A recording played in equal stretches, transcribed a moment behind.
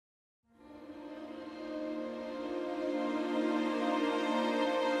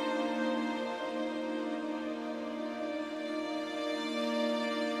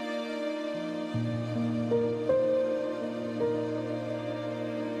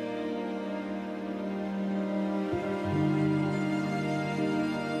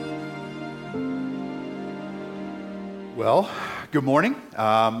Well, good morning.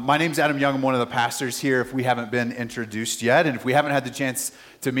 My name's Adam Young. I'm one of the pastors here if we haven't been introduced yet. And if we haven't had the chance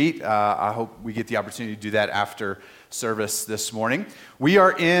to meet, I hope we get the opportunity to do that after service this morning. We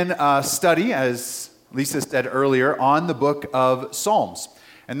are in a study, as Lisa said earlier, on the book of Psalms.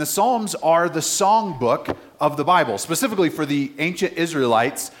 And the Psalms are the song book of the Bible, specifically for the ancient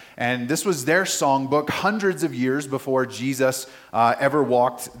Israelites. And this was their song book hundreds of years before Jesus ever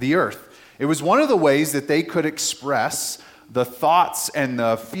walked the earth. It was one of the ways that they could express the thoughts and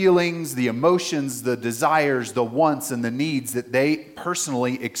the feelings, the emotions, the desires, the wants, and the needs that they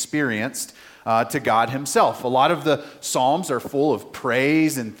personally experienced to God himself. A lot of the Psalms are full of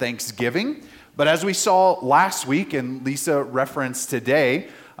praise and thanksgiving, but as we saw last week, and Lisa referenced today,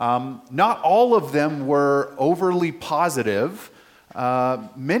 not all of them were overly positive.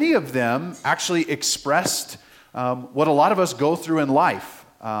 Many of them actually expressed what a lot of us go through in life.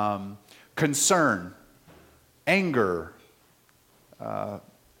 Concern, anger,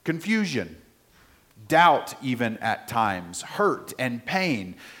 confusion, doubt even at times, hurt and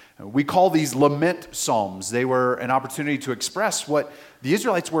pain. We call these lament psalms. They were an opportunity to express what the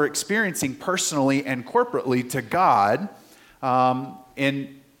Israelites were experiencing personally and corporately to God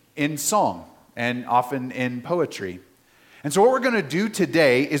in song and often in poetry. And so what we're going to do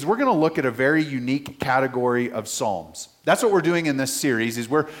today is we're going to look at a very unique category of psalms. That's what we're doing in this series, is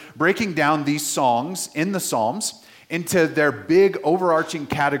we're breaking down these songs in the Psalms into their big overarching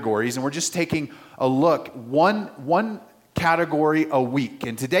categories, and we're just taking a look, one category a week.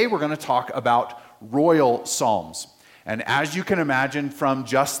 And today we're going to talk about royal psalms. And as you can imagine from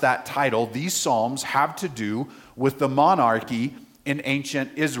just that title, these psalms have to do with the monarchy in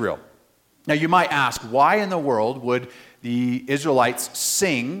ancient Israel. Now you might ask, why in the world would the Israelites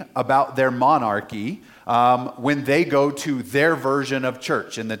sing about their monarchy when they go to their version of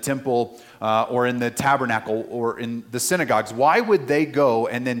church in the temple or in the tabernacle or in the synagogues? Why would they go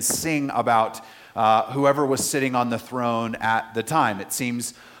and then sing about whoever was sitting on the throne at the time? It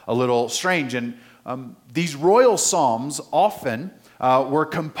seems a little strange. And these royal psalms often were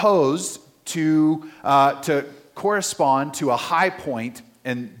composed to correspond to a high point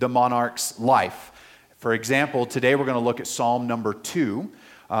in the monarch's life. For example, today we're going to look at Psalm number 2,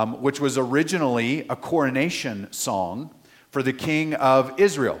 which was originally a coronation song for the king of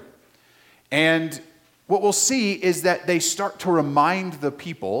Israel. And what we'll see is that they start to remind the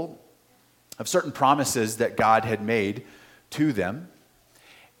people of certain promises that God had made to them.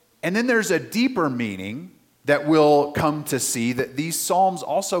 And then there's a deeper meaning that we'll come to see, that these psalms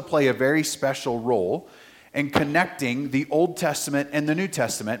also play a very special role in connecting the Old Testament and the New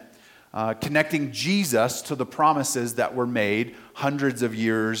Testament, connecting Jesus to the promises that were made hundreds of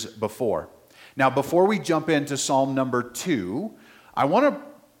years before. Now, before we jump into Psalm number 2, I want to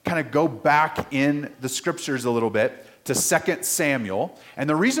kind of go back in the scriptures a little bit to 2 Samuel. And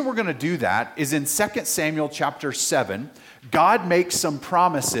the reason we're going to do that is in 2 Samuel chapter 7, God makes some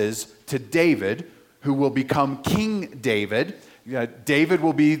promises to David, who will become King David. David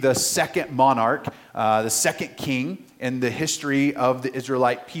will be the second monarch, the second king in the history of the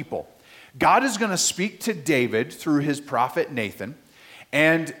Israelite people. God is going to speak to David through his prophet Nathan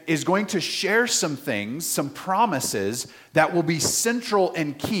and is going to share some things, some promises that will be central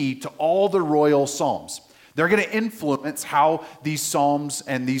and key to all the royal psalms. They're going to influence how these psalms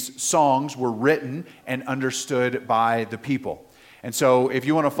and these songs were written and understood by the people. And so if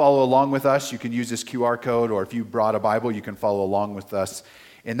you want to follow along with us, you can use this QR code, or if you brought a Bible, you can follow along with us.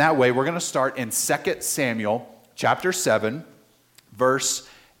 In that way, we're going to start in 2 Samuel chapter 7, verse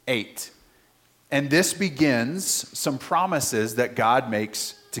 8. And this begins some promises that God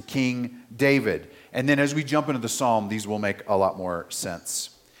makes to King David. And then as we jump into the psalm, these will make a lot more sense.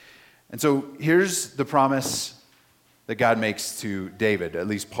 And so here's the promise that God makes to David, at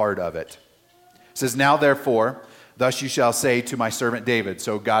least part of it. It says, "Now therefore, thus you shall say to my servant David."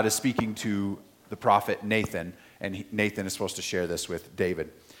 So God is speaking to the prophet Nathan, and Nathan is supposed to share this with David.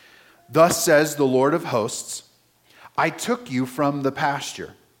 "Thus says the Lord of hosts, I took you from the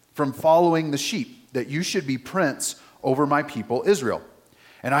pasture, from following the sheep, that you should be prince over my people Israel.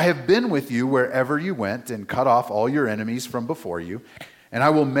 And I have been with you wherever you went and cut off all your enemies from before you. And I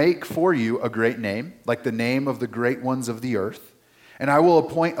will make for you a great name, like the name of the great ones of the earth. And I will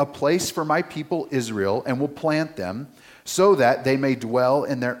appoint a place for my people Israel and will plant them so that they may dwell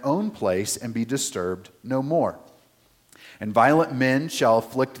in their own place and be disturbed no more. And violent men shall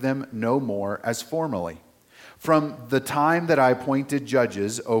afflict them no more as formerly, from the time that I appointed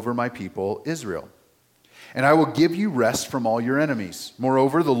judges over my people Israel. And I will give you rest from all your enemies.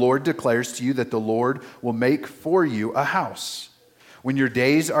 Moreover, the Lord declares to you that the Lord will make for you a house. When your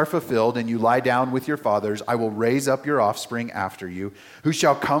days are fulfilled and you lie down with your fathers, I will raise up your offspring after you, who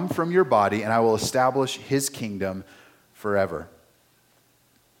shall come from your body, and I will establish his kingdom forever.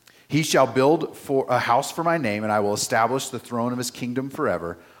 He shall build for a house for my name, and I will establish the throne of his kingdom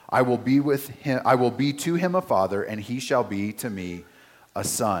forever. I will be with him, I will be to him a father, and he shall be to me a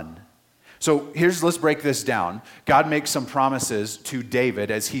son. So let's break this down. God makes some promises to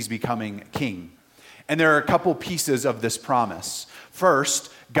David as he's becoming king. And there are a couple pieces of this promise.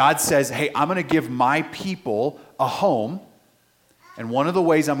 First, God says, hey, I'm going to give my people a home. And one of the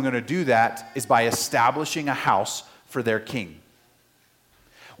ways I'm going to do that is by establishing a house for their king.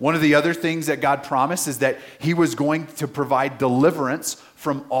 One of the other things that God promised is that he was going to provide deliverance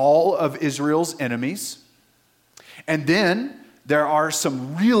from all of Israel's enemies. And then there are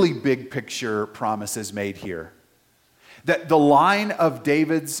some really big picture promises made here. That the line of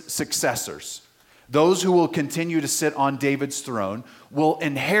David's successors, those who will continue to sit on David's throne, will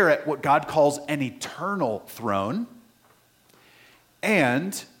inherit what God calls an eternal throne.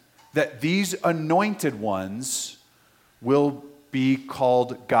 And that these anointed ones will be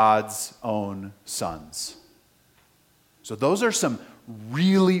called God's own sons. So those are some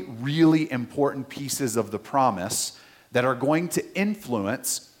really, really important pieces of the promise that are going to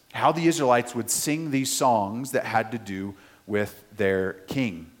influence how the Israelites would sing these songs that had to do with their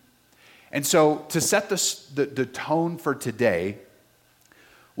king. And so to set the tone for today,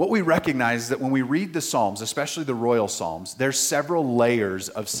 what we recognize is that when we read the Psalms, especially the royal Psalms, there's several layers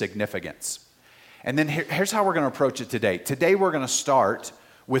of significance. And then here's how we're going to approach it today. Today we're going to start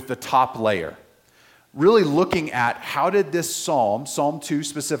with the top layer, really looking at how did this Psalm 2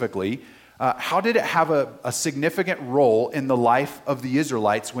 specifically, how did it have a significant role in the life of the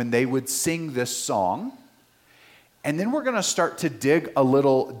Israelites when they would sing this song? And then we're going to start to dig a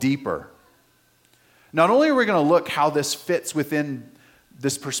little deeper. Not only are we going to look how this fits within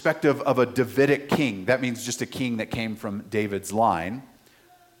this perspective of a Davidic king, that means just a king that came from David's line.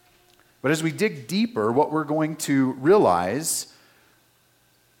 But as we dig deeper, what we're going to realize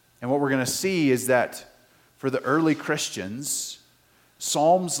and what we're going to see is that for the early Christians,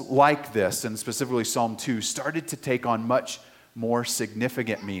 Psalms like this, and specifically Psalm 2, started to take on much more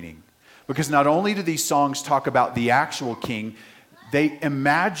significant meaning. Because not only do these songs talk about the actual king, they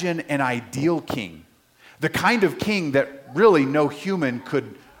imagine an ideal king. The kind of king that really no human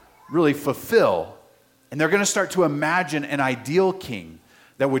could really fulfill. And they're going to start to imagine an ideal king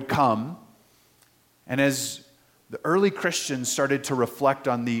that would come. And as the early Christians started to reflect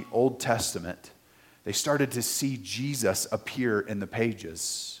on the Old Testament, they started to see Jesus appear in the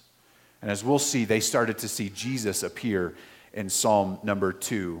pages. And as we'll see, they started to see Jesus appear in Psalm number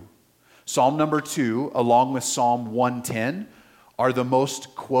 2. Psalm number 2, along with Psalm 110, are the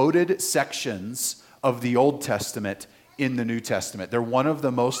most quoted sections of the Old Testament in the New Testament. They're one of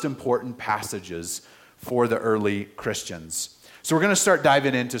the most important passages for the early Christians. So we're going to start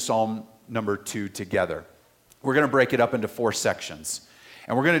diving into Psalm number 2 together. We're going to break it up into 4 sections.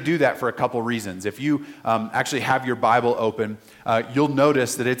 And we're going to do that for a couple reasons. If you actually have your Bible open, you'll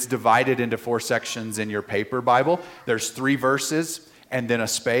notice that it's divided into 4 sections in your paper Bible. There's 3 verses, and then a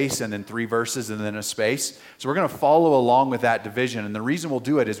space, and then 3 verses, and then a space. So we're going to follow along with that division. And the reason we'll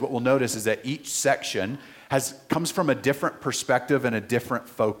do it is what we'll notice is that each section comes from a different perspective and a different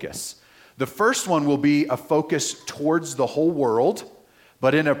focus. The first one will be a focus towards the whole world,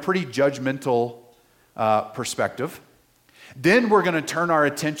 but in a pretty judgmental perspective. Then we're going to turn our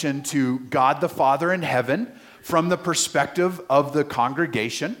attention to God the Father in heaven from the perspective of the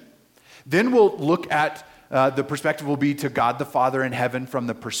congregation. Then we'll look at the perspective will be to God the Father in heaven from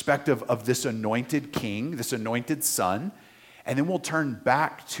the perspective of this anointed king, this anointed son. And then we'll turn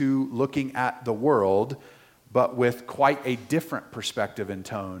back to looking at the world, but with quite a different perspective and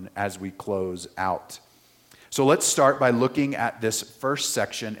tone as we close out. So let's start by looking at this first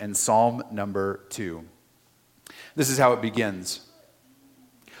section in Psalm number 2. This is how it begins.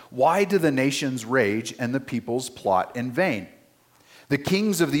 Why do the nations rage and the peoples plot in vain? The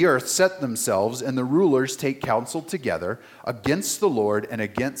kings of the earth set themselves, and the rulers take counsel together against the Lord and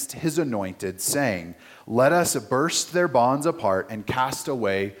against his anointed, saying, let us burst their bonds apart and cast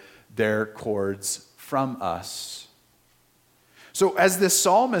away their cords from us. So as this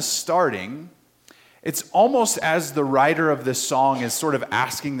psalm is starting, it's almost as the writer of this song is sort of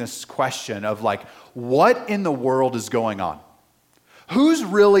asking this question of like, what in the world is going on? Who's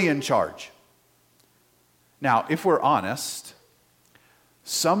really in charge? Now, if we're honest,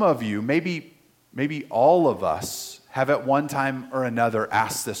 some of you, maybe all of us, have at one time or another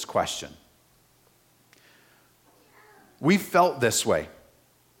asked this question. We've felt this way.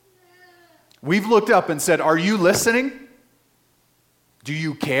 We've looked up and said, are you listening? Do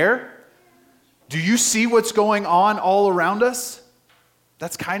you care? Do you see what's going on all around us?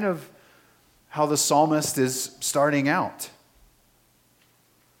 That's kind of how the psalmist is starting out.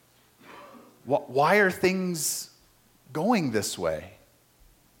 Why are things going this way?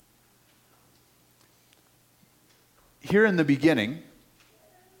 Here in the beginning,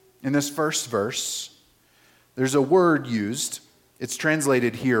 in this first verse, there's a word used. It's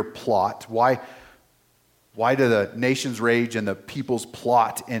translated here, plot. Why do the nations rage and the peoples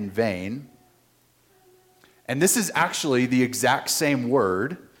plot in vain? And this is actually the exact same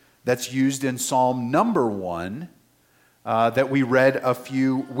word that's used in Psalm number 1 that we read a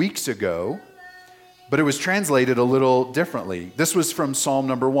few weeks ago, but it was translated a little differently. This was from Psalm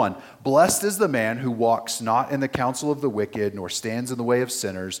number 1. Blessed is the man who walks not in the counsel of the wicked, nor stands in the way of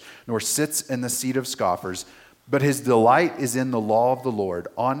sinners, nor sits in the seat of scoffers, but his delight is in the law of the Lord.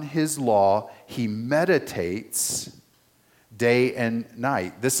 On his law he meditates day and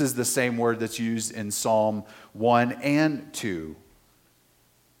night. This is the same word that's used in Psalm 1 and 2.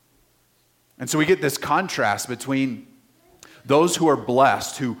 And so we get this contrast between those who are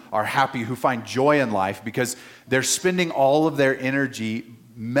blessed, who are happy, who find joy in life because they're spending all of their energy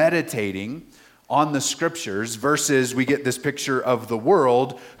meditating on the scriptures, versus we get this picture of the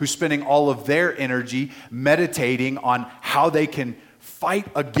world who's spending all of their energy meditating on how they can fight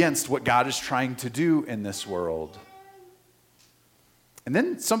against what God is trying to do in this world. And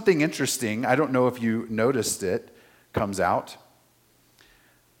then something interesting, I don't know if you noticed it, comes out.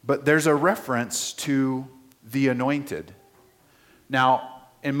 But there's a reference to the anointed. Now,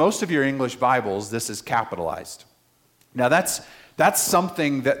 in most of your English Bibles, this is capitalized. Now, that's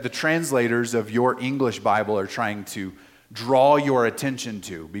something that the translators of your English Bible are trying to draw your attention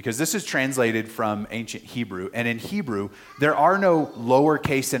to, because this is translated from ancient Hebrew. And in Hebrew, there are no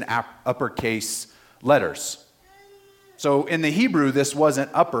lowercase and uppercase letters. So in the Hebrew, this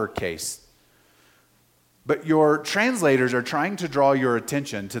wasn't uppercase. But your translators are trying to draw your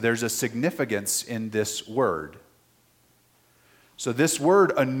attention to there's a significance in this word. So this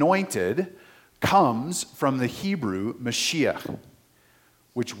word anointed comes from the Hebrew Mashiach,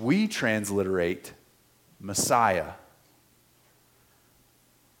 which we transliterate Messiah.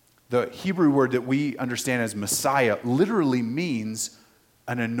 The Hebrew word that we understand as Messiah literally means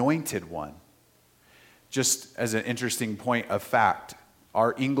an anointed one. Just as an interesting point of fact,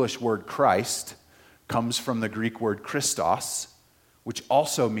 our English word Christ comes from the Greek word Christos, which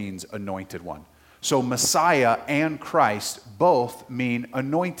also means anointed one. So Messiah and Christ both mean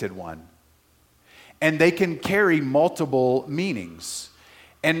anointed one. And they can carry multiple meanings.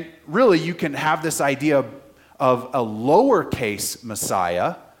 And really, you can have this idea of a lowercase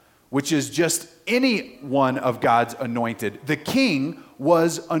Messiah, which is just any one of God's anointed. The king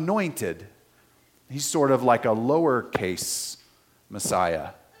was anointed. He's sort of like a lowercase Messiah.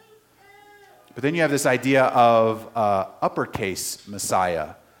 But then you have this idea of uppercase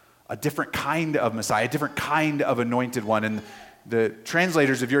Messiah, a different kind of Messiah, a different kind of anointed one. And the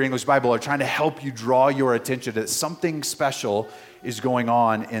translators of your English Bible are trying to help you draw your attention that something special is going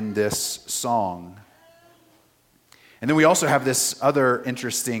on in this song. And then we also have this other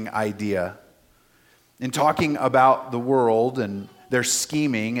interesting idea. In talking about the world and their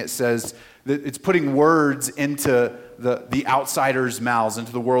scheming, it says that it's putting words into the outsiders' mouths,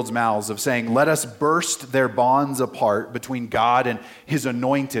 into the world's mouths, of saying, let us burst their bonds apart between God and his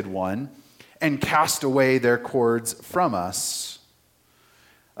anointed one and cast away their cords from us.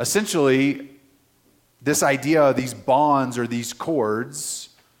 Essentially, this idea of these bonds or these cords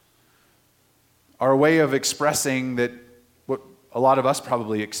are a way of expressing that what a lot of us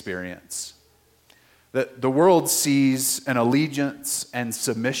probably experience. That the world sees an allegiance and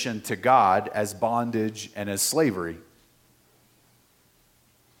submission to God as bondage and as slavery.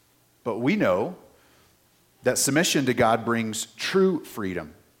 But we know that submission to God brings true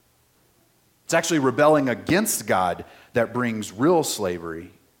freedom. It's actually rebelling against God that brings real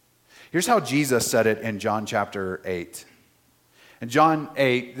slavery. Here's how Jesus said it in John chapter 8. In John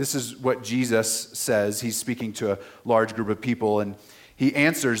 8, this is what Jesus says. He's speaking to a large group of people, and he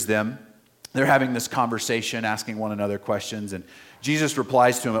answers them. They're having this conversation, asking one another questions, and Jesus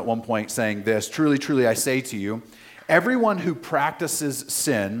replies to him at one point saying this, truly, truly, I say to you, everyone who practices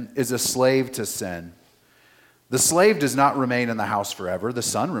sin is a slave to sin. The slave does not remain in the house forever. The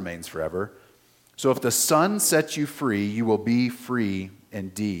son remains forever. So if the son sets you free, you will be free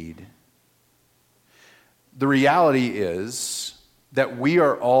indeed. The reality is that we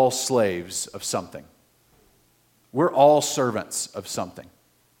are all slaves of something. We're all servants of something.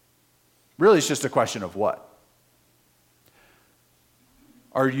 Really, it's just a question of what.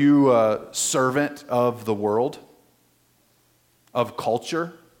 Are you a servant of the world? of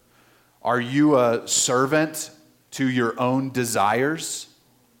culture? Are you a servant to your own desires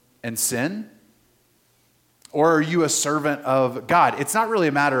and sin? Or are you a servant of God? It's not really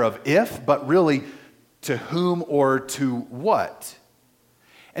a matter of if, but really to whom or to what.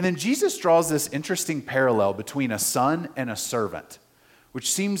 And then Jesus draws this interesting parallel between a son and a servant,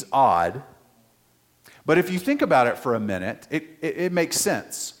 which seems odd. But if you think about it for a minute, it makes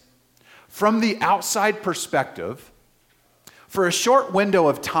sense. From the outside perspective, for a short window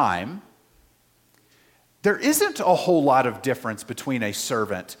of time, there isn't a whole lot of difference between a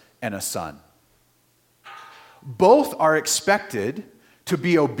servant and a son. Both are expected to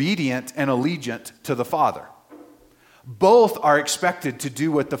be obedient and allegiant to the Father. Both are expected to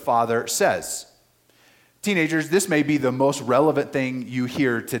do what the Father says. Teenagers, this may be the most relevant thing you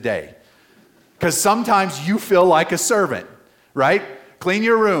hear today. Because sometimes you feel like a servant, right? Clean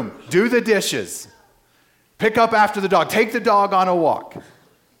your room, do the dishes, pick up after the dog, take the dog on a walk.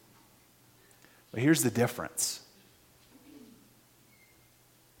 But here's the difference.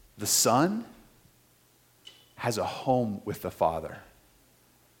 The Son has a home with the Father.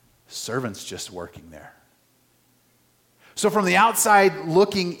 Servant's just working there. So from the outside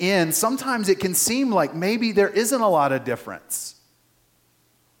looking in, sometimes it can seem like maybe there isn't a lot of difference.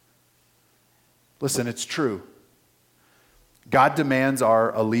 Listen, it's true. God demands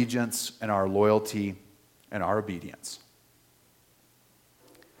our allegiance and our loyalty and our obedience.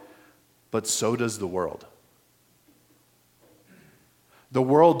 But so does the world. The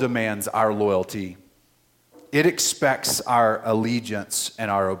world demands our loyalty. It expects our allegiance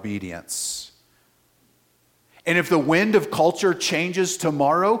and our obedience. And if the wind of culture changes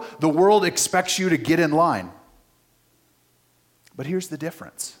tomorrow, the world expects you to get in line. But here's the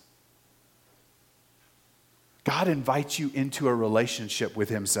difference. God invites you into a relationship with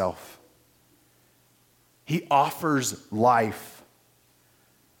himself. He offers life.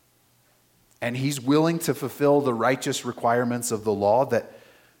 And he's willing to fulfill the righteous requirements of the law that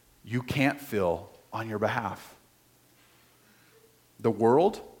you can't fill on your behalf. The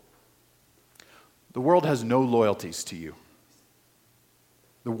world has no loyalties to you.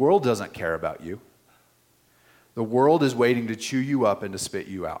 The world doesn't care about you. The world is waiting to chew you up and to spit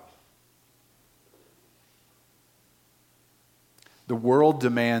you out. The world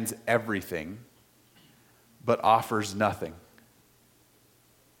demands everything, but offers nothing.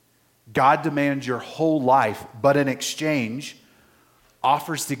 God demands your whole life, but in exchange,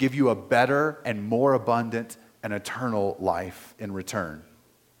 offers to give you a better and more abundant and eternal life in return.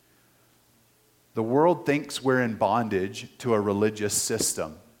 The world thinks we're in bondage to a religious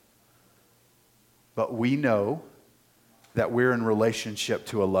system, but we know that we're in relationship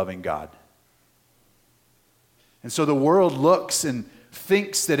to a loving God. And so the world looks and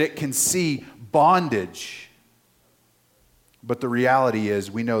thinks that it can see bondage. But the reality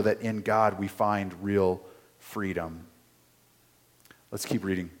is we know that in God we find real freedom. Let's keep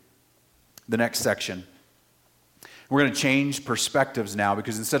reading. The next section. We're going to change perspectives now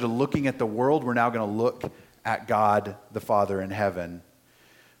because instead of looking at the world, we're now going to look at God the Father in heaven.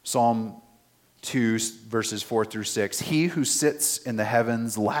 Psalm 2, verses 4 through 6. He who sits in the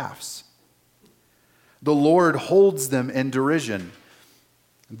heavens laughs. The Lord holds them in derision.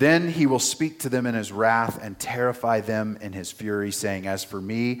 Then he will speak to them in his wrath and terrify them in his fury, saying, as for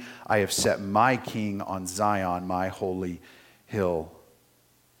me, I have set my king on Zion, my holy hill.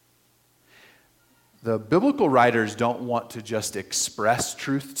 The biblical writers don't want to just express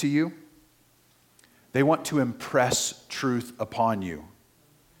truth to you. They want to impress truth upon you.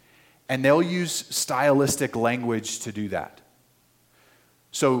 And they'll use stylistic language to do that.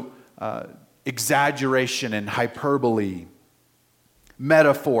 So, exaggeration and hyperbole,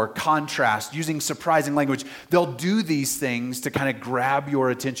 metaphor, contrast, using surprising language. They'll do these things to kind of grab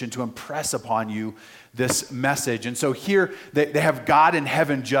your attention, to impress upon you this message. And so here they have God in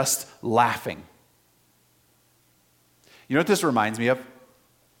heaven just laughing. You know what this reminds me of?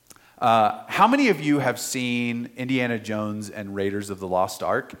 How many of you have seen Indiana Jones and Raiders of the Lost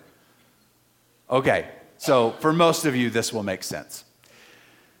Ark? Okay, so for most of you, this will make sense.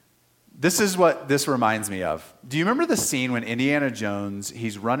 This is what this reminds me of. Do you remember the scene when Indiana Jones,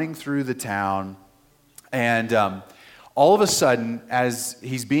 he's running through the town, and all of a sudden, as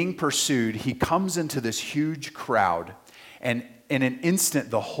he's being pursued, he comes into this huge crowd, and in an instant,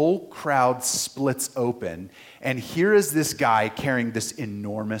 the whole crowd splits open, and here is this guy carrying this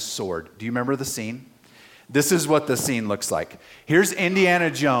enormous sword. Do you remember the scene? This is what the scene looks like. Here's Indiana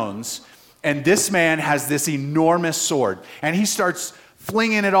Jones, and this man has this enormous sword, and he starts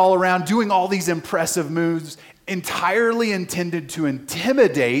flinging it all around, doing all these impressive moves, entirely intended to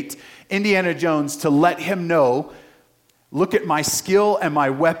intimidate Indiana Jones, to let him know, look at my skill and my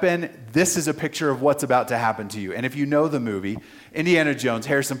weapon. This is a picture of what's about to happen to you. And if you know the movie, Indiana Jones,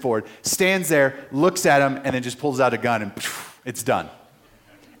 Harrison Ford, stands there, looks at him, and then just pulls out a gun and it's done.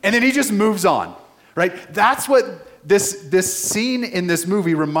 And then he just moves on, right? That's what this scene in this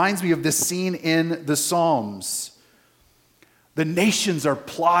movie reminds me of, this scene in the Psalms. The nations are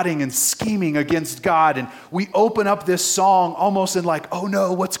plotting and scheming against God, and we open up this song almost in like, oh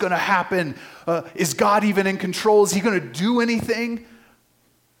no, what's going to happen? Is God even in control? Is he going to do anything?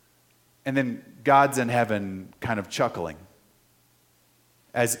 And then God's in heaven kind of chuckling,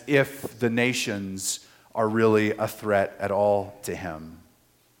 as if the nations are really a threat at all to him.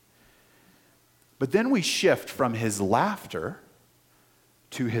 But then we shift from his laughter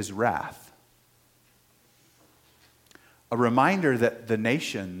to his wrath. A reminder that the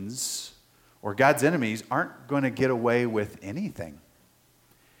nations, or God's enemies, aren't going to get away with anything.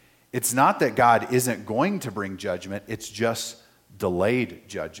 It's not that God isn't going to bring judgment, it's just delayed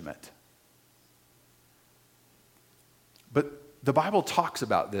judgment. But the Bible talks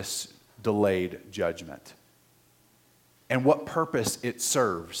about this delayed judgment and what purpose it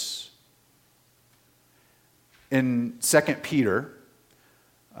serves. In 2 Peter,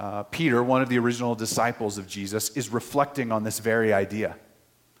 Peter, one of the original disciples of Jesus, is reflecting on this very idea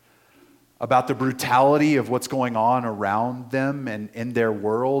about the brutality of what's going on around them and in their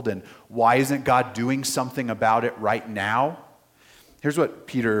world, and why isn't God doing something about it right now? Here's what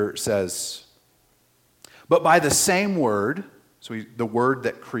Peter says. But by the same word, the word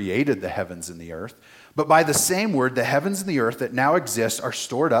that created the heavens and the earth, but by the same word, the heavens and the earth that now exist are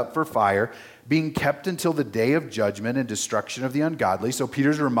stored up for fire, being kept until the day of judgment and destruction of the ungodly. So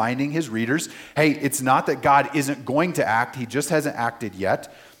Peter's reminding his readers, hey, it's not that God isn't going to act, he just hasn't acted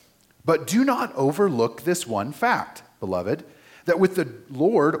yet. But do not overlook this one fact, beloved, that with the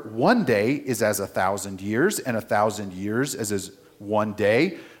Lord, one day is as 1,000 years, and 1,000 years as is one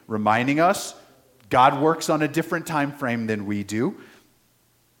day, reminding us God works on a different time frame than we do.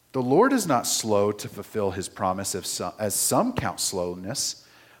 The Lord is not slow to fulfill his promise, as some count slowness,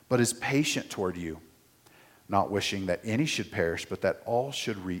 but is patient toward you, not wishing that any should perish, but that all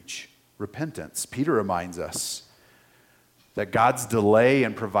should reach repentance. Peter reminds us that God's delay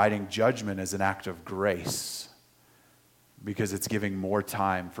in providing judgment is an act of grace, because it's giving more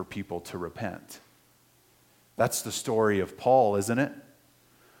time for people to repent. That's the story of Paul, isn't it?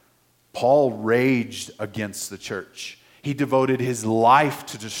 Paul raged against the church. He devoted his life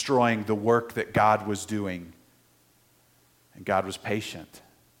to destroying the work that God was doing. And God was patient.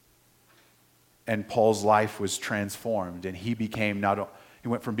 And Paul's life was transformed, and he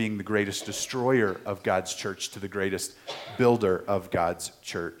went from being the greatest destroyer of God's church to the greatest builder of God's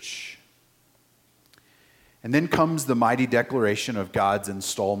church. And then comes the mighty declaration of God's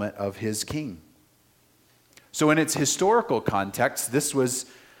installment of his king. So in its historical context, this was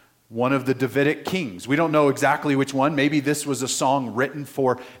one of the Davidic kings. We don't know exactly which one. Maybe this was a song written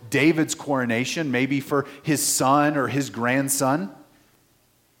for David's coronation, maybe for his son or his grandson.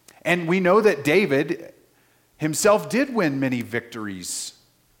 And we know that David himself did win many victories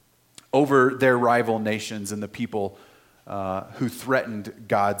over their rival nations and the people who threatened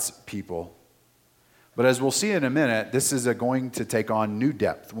God's people. But as we'll see in a minute, this is going to take on new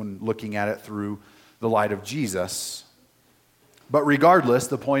depth when looking at it through the light of Jesus. But regardless,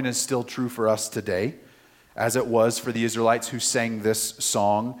 the point is still true for us today, as it was for the Israelites who sang this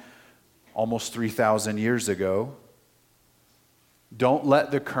song almost 3,000 years ago. Don't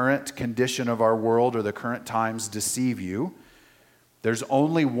let the current condition of our world or the current times deceive you. There's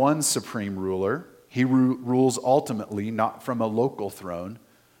only one supreme ruler. He rules ultimately, not from a local throne,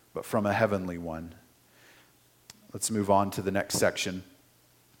 but from a heavenly one. Let's move on to the next section.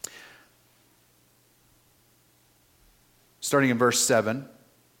 Starting in verse 7,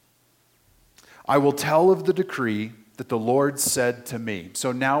 I will tell of the decree that the Lord said to me.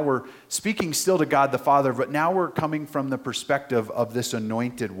 So now we're speaking still to God the Father, but now we're coming from the perspective of this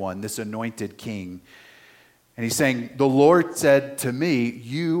anointed one, this anointed king. And he's saying, the Lord said to me,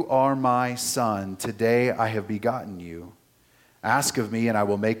 you are my son. Today I have begotten you. Ask of me, and I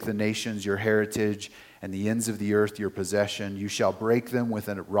will make the nations your heritage and the ends of the earth your possession. You shall break them with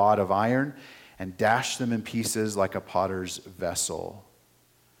a rod of iron and dash them in pieces like a potter's vessel.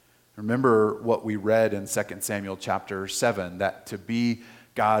 Remember what we read in 2 Samuel chapter 7, that to be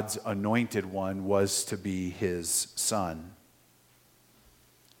God's anointed one was to be his son.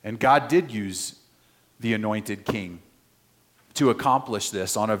 And God did use the anointed king to accomplish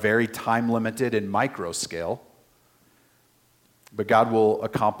this on a very time-limited and micro scale. But God will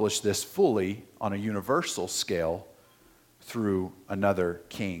accomplish this fully on a universal scale through another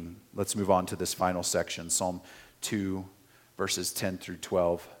king. Let's move on to this final section, Psalm 2, verses 10 through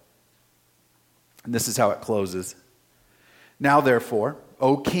 12. And this is how it closes. Now, therefore,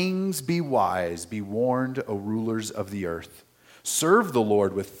 O kings, be wise, be warned, O rulers of the earth. Serve the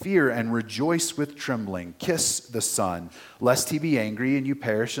Lord with fear and rejoice with trembling. Kiss the Son, lest he be angry and you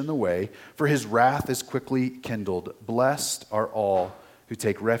perish in the way, for his wrath is quickly kindled. Blessed are all who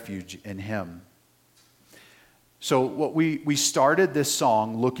take refuge in him. So what we started this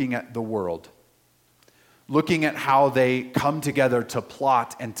song looking at the world, looking at how they come together to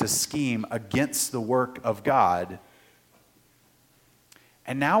plot and to scheme against the work of God.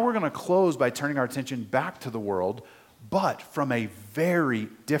 And now we're going to close by turning our attention back to the world, but from a very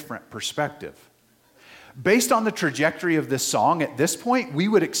different perspective. Based on the trajectory of this song, at this point, we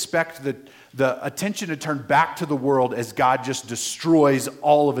would expect the attention to turn back to the world as God just destroys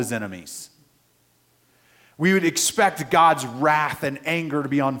all of his enemies. We would expect God's wrath and anger to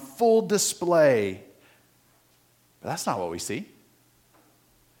be on full display. But that's not what we see.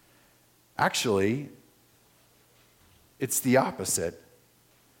 Actually, it's the opposite.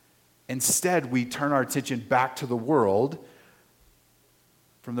 Instead, we turn our attention back to the world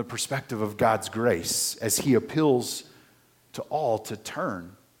from the perspective of God's grace as he appeals to all to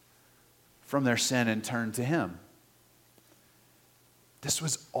turn from their sin and turn to him. This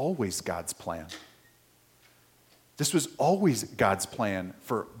was always God's plan. This was always God's plan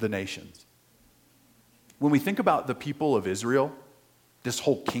for the nations. When we think about the people of Israel, this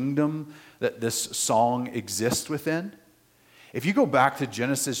whole kingdom that this song exists within, if you go back to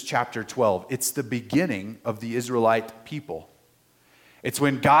Genesis chapter 12, it's the beginning of the Israelite people. It's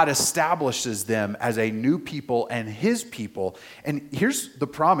when God establishes them as a new people and his people. And here's the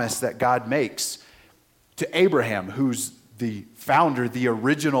promise that God makes to Abraham, who's the founder, the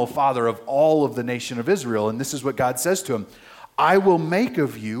original father of all of the nation of Israel. And this is what God says to him: I will make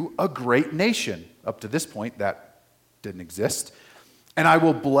of you a great nation. Up to this point, that didn't exist. And I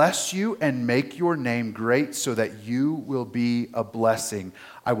will bless you and make your name great so that you will be a blessing.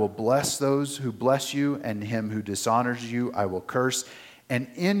 I will bless those who bless you, and him who dishonors you I will curse. And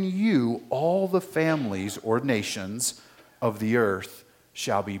in you all the families or nations of the earth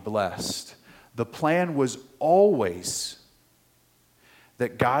shall be blessed. The plan was always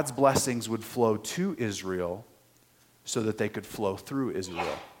that God's blessings would flow to Israel so that they could flow through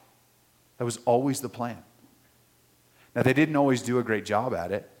Israel. That was always the plan. Now, they didn't always do a great job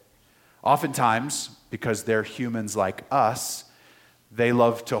at it. Oftentimes, because they're humans like us, they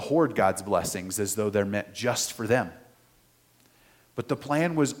love to hoard God's blessings as though they're meant just for them. But the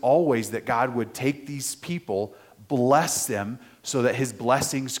plan was always that God would take these people, bless them, so that his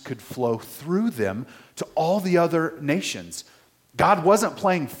blessings could flow through them to all the other nations. God wasn't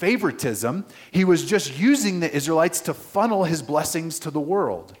playing favoritism. He was just using the Israelites to funnel his blessings to the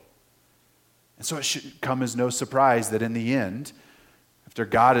world. And so it should come as no surprise that in the end, after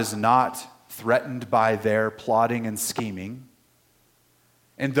God is not threatened by their plotting and scheming,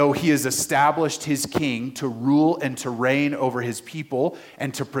 and though he has established his king to rule and to reign over his people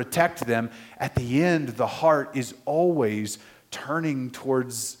and to protect them, at the end, the heart is always turning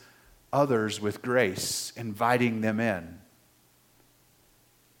towards others with grace, inviting them in.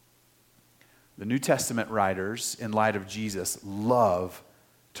 The New Testament writers, in light of Jesus, love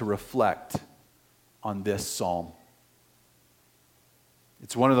to reflect on this psalm.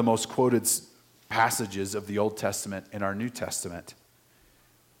 It's one of the most quoted passages of the Old Testament in our New Testament.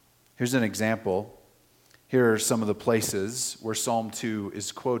 Here's an example. Here are some of the places where Psalm 2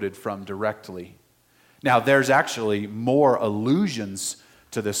 is quoted from directly. Now, there's actually more allusions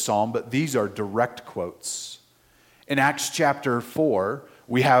to this psalm, but these are direct quotes. In Acts chapter 4,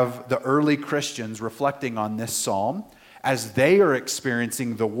 we have the early Christians reflecting on this psalm as they are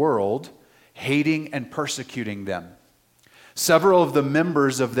experiencing the world hating and persecuting them. Several of the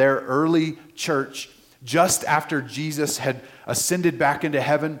members of their early church, just after Jesus had ascended back into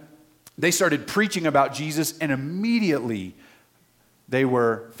heaven, they started preaching about Jesus, and immediately they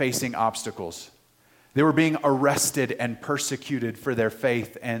were facing obstacles. They were being arrested and persecuted for their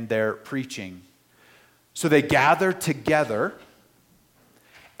faith and their preaching. So they gather together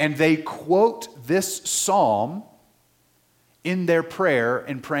and they quote this psalm in their prayer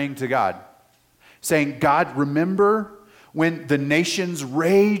and praying to God, saying, God, remember when the nations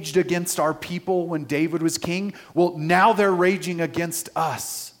raged against our people when David was king? Well, now they're raging against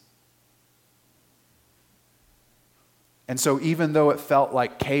us. And so even though it felt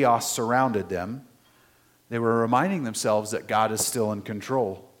like chaos surrounded them, they were reminding themselves that God is still in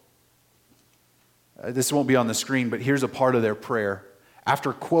control. This won't be on the screen, but here's a part of their prayer.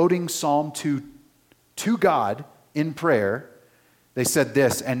 After quoting Psalm 2 to God in prayer, they said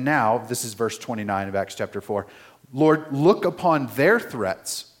this, and now, this is verse 29 of Acts chapter 4, Lord, look upon their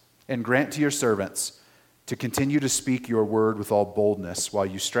threats and grant to your servants to continue to speak your word with all boldness while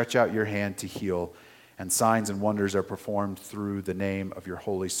you stretch out your hand to heal, and signs and wonders are performed through the name of your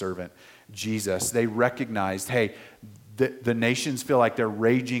holy servant, Jesus. They recognized, hey, the nations feel like they're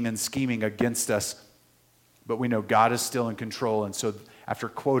raging and scheming against us, but we know God is still in control. And so after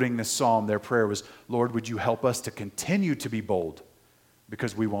quoting this psalm, their prayer was, Lord, would you help us to continue to be bold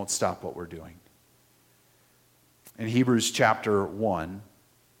because we won't stop what we're doing. In Hebrews chapter 1,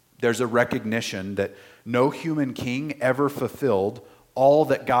 there's a recognition that no human king ever fulfilled all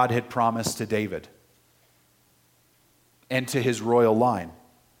that God had promised to David and to his royal line.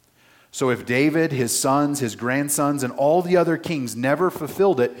 So if David, his sons, his grandsons, and all the other kings never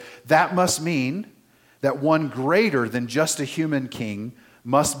fulfilled it, that must mean that one greater than just a human king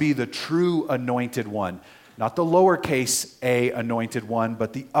must be the true anointed one. Not the lowercase a anointed one,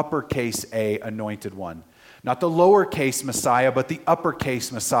 but the uppercase a anointed one. Not the lowercase Messiah, but the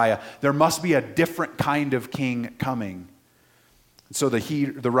uppercase Messiah. There must be a different kind of king coming. So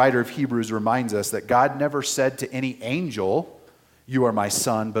the writer of Hebrews reminds us that God never said to any angel, you are my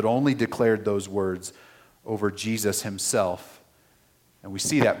son, but only declared those words over Jesus himself. And we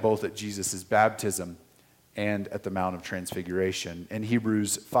see that both at Jesus' baptism and at the Mount of Transfiguration. In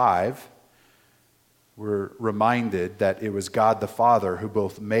Hebrews 5, we're reminded that it was God the Father who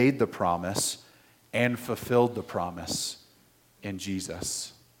both made the promise and fulfilled the promise in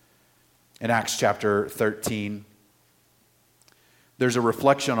Jesus. In Acts chapter 13, there's a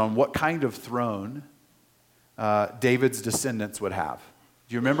reflection on what kind of throne David's descendants would have.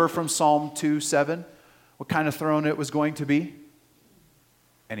 Do you remember from Psalm 2:7 what kind of throne it was going to be?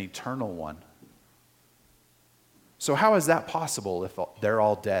 An eternal one. So how is that possible if they're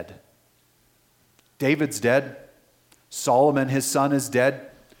all dead? David's dead. Solomon, his son, is dead.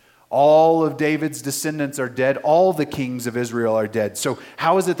 All of David's descendants are dead. All the kings of Israel are dead. So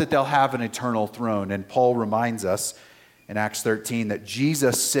how is it that they'll have an eternal throne? And Paul reminds us in Acts 13 that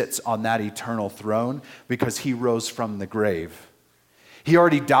Jesus sits on that eternal throne because he rose from the grave. He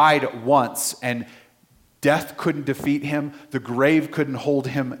already died once, and death couldn't defeat him. The grave couldn't hold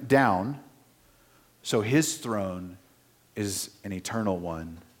him down. So his throne is an eternal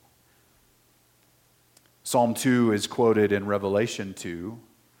one. Psalm 2 is quoted in Revelation 2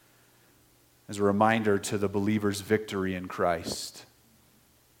 as a reminder to the believer's victory in Christ.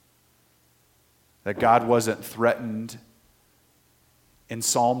 That God wasn't threatened in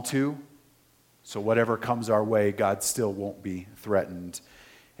Psalm 2, so whatever comes our way, God still won't be threatened.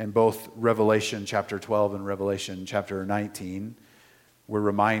 In both Revelation chapter 12 and Revelation chapter 19, we're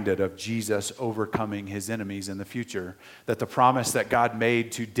reminded of Jesus overcoming his enemies in the future. That the promise that God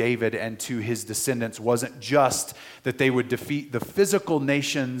made to David and to his descendants wasn't just that they would defeat the physical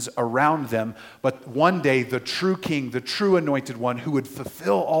nations around them, but one day the true king, the true anointed one who would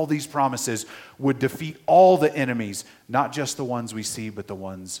fulfill all these promises would defeat all the enemies, not just the ones we see, but the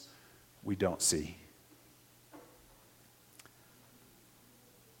ones we don't see.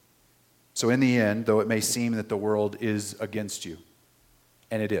 So in the end, though it may seem that the world is against you,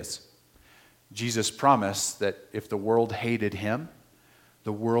 and it is, Jesus promised that if the world hated him,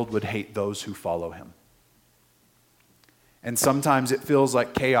 the world would hate those who follow him. And sometimes it feels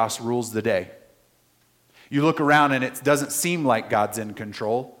like chaos rules the day. You look around and it doesn't seem like God's in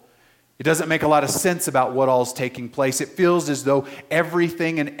control. It doesn't make a lot of sense about what all's taking place. It feels as though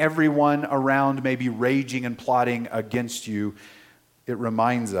everything and everyone around may be raging and plotting against you. It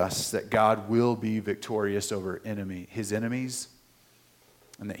reminds us that God will be victorious over his enemies,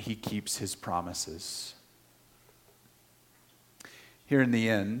 and that he keeps his promises. Here in the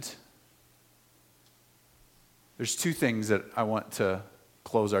end, there's two things that I want to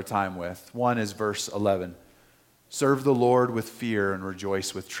close our time with. One is verse 11. Serve the Lord with fear and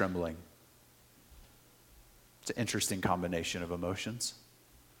rejoice with trembling. It's an interesting combination of emotions.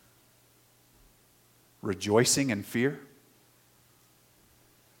 Rejoicing and fear.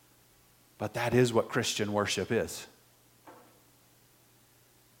 But that is what Christian worship is.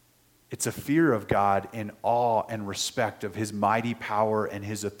 It's a fear of God in awe and respect of his mighty power and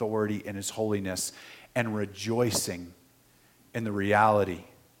his authority and his holiness, and rejoicing in the reality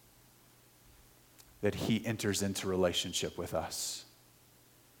that he enters into relationship with us.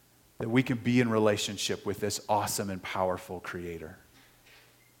 That we can be in relationship with this awesome and powerful creator.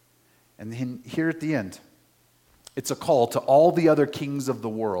 And then here at the end, it's a call to all the other kings of the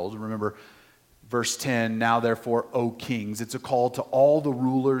world. Remember, verse 10, now therefore, O kings. It's a call to all the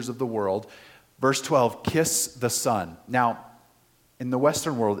rulers of the world. Verse 12, kiss the Son. Now, in the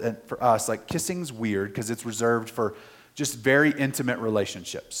Western world, and for us, like kissing's weird because it's reserved for just very intimate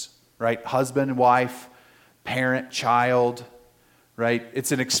relationships, right? Husband and wife, parent-child, right?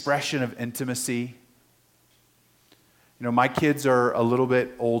 It's an expression of intimacy. You know, my kids are a little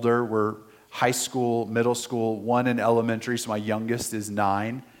bit older. We're high school, middle school, one in elementary, so my youngest is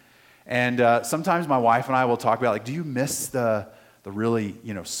 9. And sometimes my wife and I will talk about, like, do you miss the really,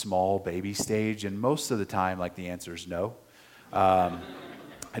 small baby stage? And most of the time, like, the answer is no.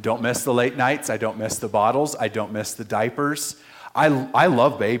 I don't miss the late nights. I don't miss the bottles. I don't miss the diapers. I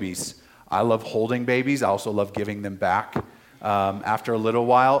love babies. I love holding babies. I also love giving them back after a little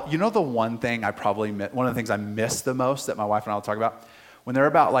while. You know, the one thing one of the things I miss the most that my wife and I will talk about, when they're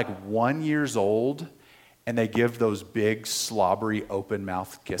about like 1 year old and they give those big, slobbery, open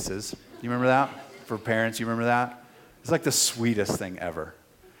mouth kisses. You remember that? For parents, you remember that? It's like the sweetest thing ever,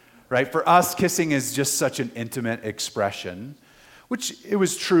 right? For us, kissing is just such an intimate expression, which it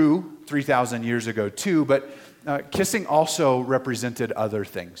was true 3,000 years ago too, but kissing also represented other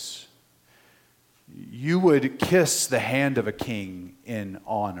things. You would kiss the hand of a king in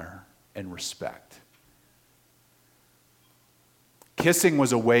honor and respect. Kissing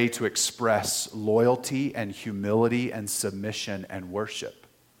was a way to express loyalty and humility and submission and worship.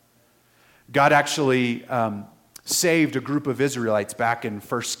 God actually saved a group of Israelites back in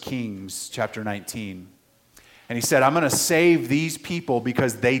 1 Kings chapter 19. And he said, I'm going to save these people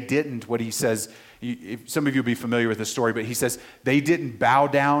because they didn't, what he says, some of you will be familiar with this story, but he says, they didn't bow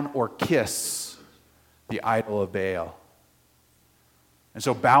down or kiss the idol of Baal. And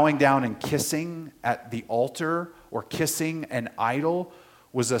so bowing down and kissing at the altar or kissing an idol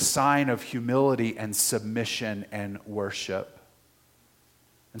was a sign of humility and submission and worship.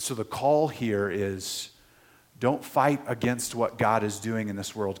 And so the call here is, don't fight against what God is doing in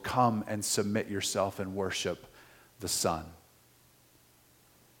this world. Come and submit yourself and worship the Son.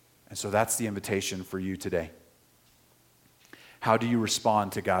 And so that's the invitation for you today. How do you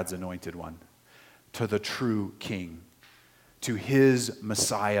respond to God's anointed one? To the true King, to his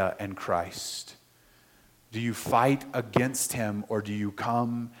Messiah and Christ? Do you fight against him, or do you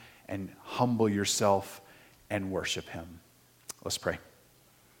come and humble yourself and worship him? Let's pray.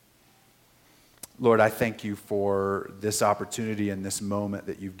 Lord, I thank you for this opportunity and this moment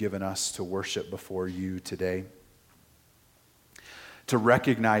that you've given us to worship before you today, to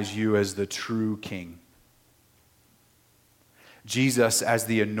recognize you as the true King. Jesus as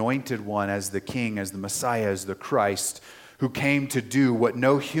the anointed one, as the King, as the Messiah, as the Christ, who came to do what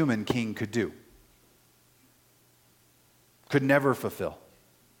no human king could do, could never fulfill.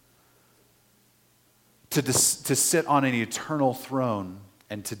 To sit on an eternal throne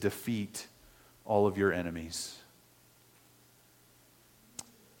and to defeat all of your enemies.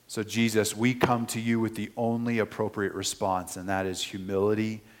 So Jesus, we come to you with the only appropriate response, and that is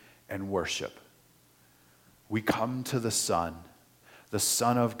humility and worship. We come to the Son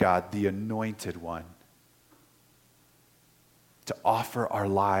of God, the anointed one, to offer our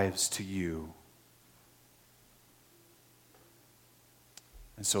lives to you.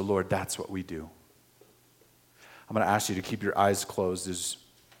 And so, Lord, that's what we do. I'm going to ask you to keep your eyes closed as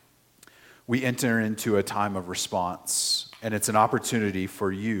we enter into a time of response. And it's an opportunity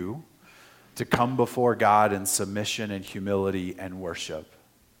for you to come before God in submission and humility and worship.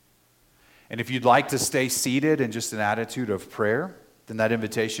 And if you'd like to stay seated in just an attitude of prayer, then that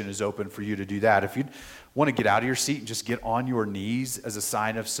invitation is open for you to do that. If you'd want to get out of your seat and just get on your knees as a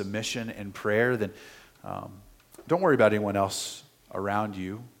sign of submission and prayer, then don't worry about anyone else around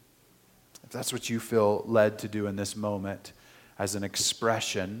you. If that's what you feel led to do in this moment as an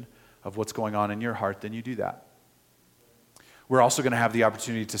expression of what's going on in your heart, then you do that. We're also going to have the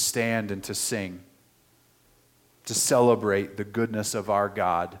opportunity to stand and to sing, to celebrate the goodness of our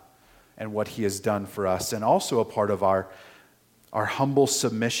God and what he has done for us. And also a part of our humble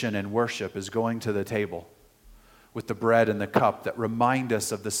submission and worship is going to the table with the bread and the cup that remind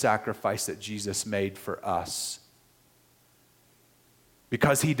us of the sacrifice that Jesus made for us.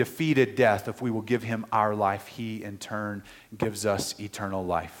 Because he defeated death, if we will give him our life, he in turn gives us eternal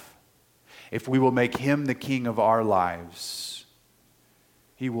life. If we will make him the king of our lives,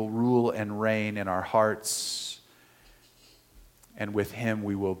 he will rule and reign in our hearts, and with him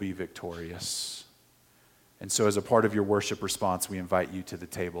we will be victorious. And so as a part of your worship response, we invite you to the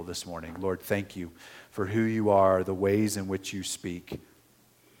table this morning. Lord, thank you for who you are, the ways in which you speak.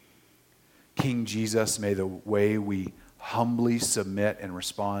 King Jesus, may the way we humbly submit and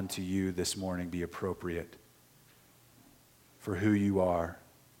respond to you this morning be appropriate for who you are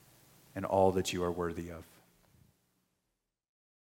and all that you are worthy of.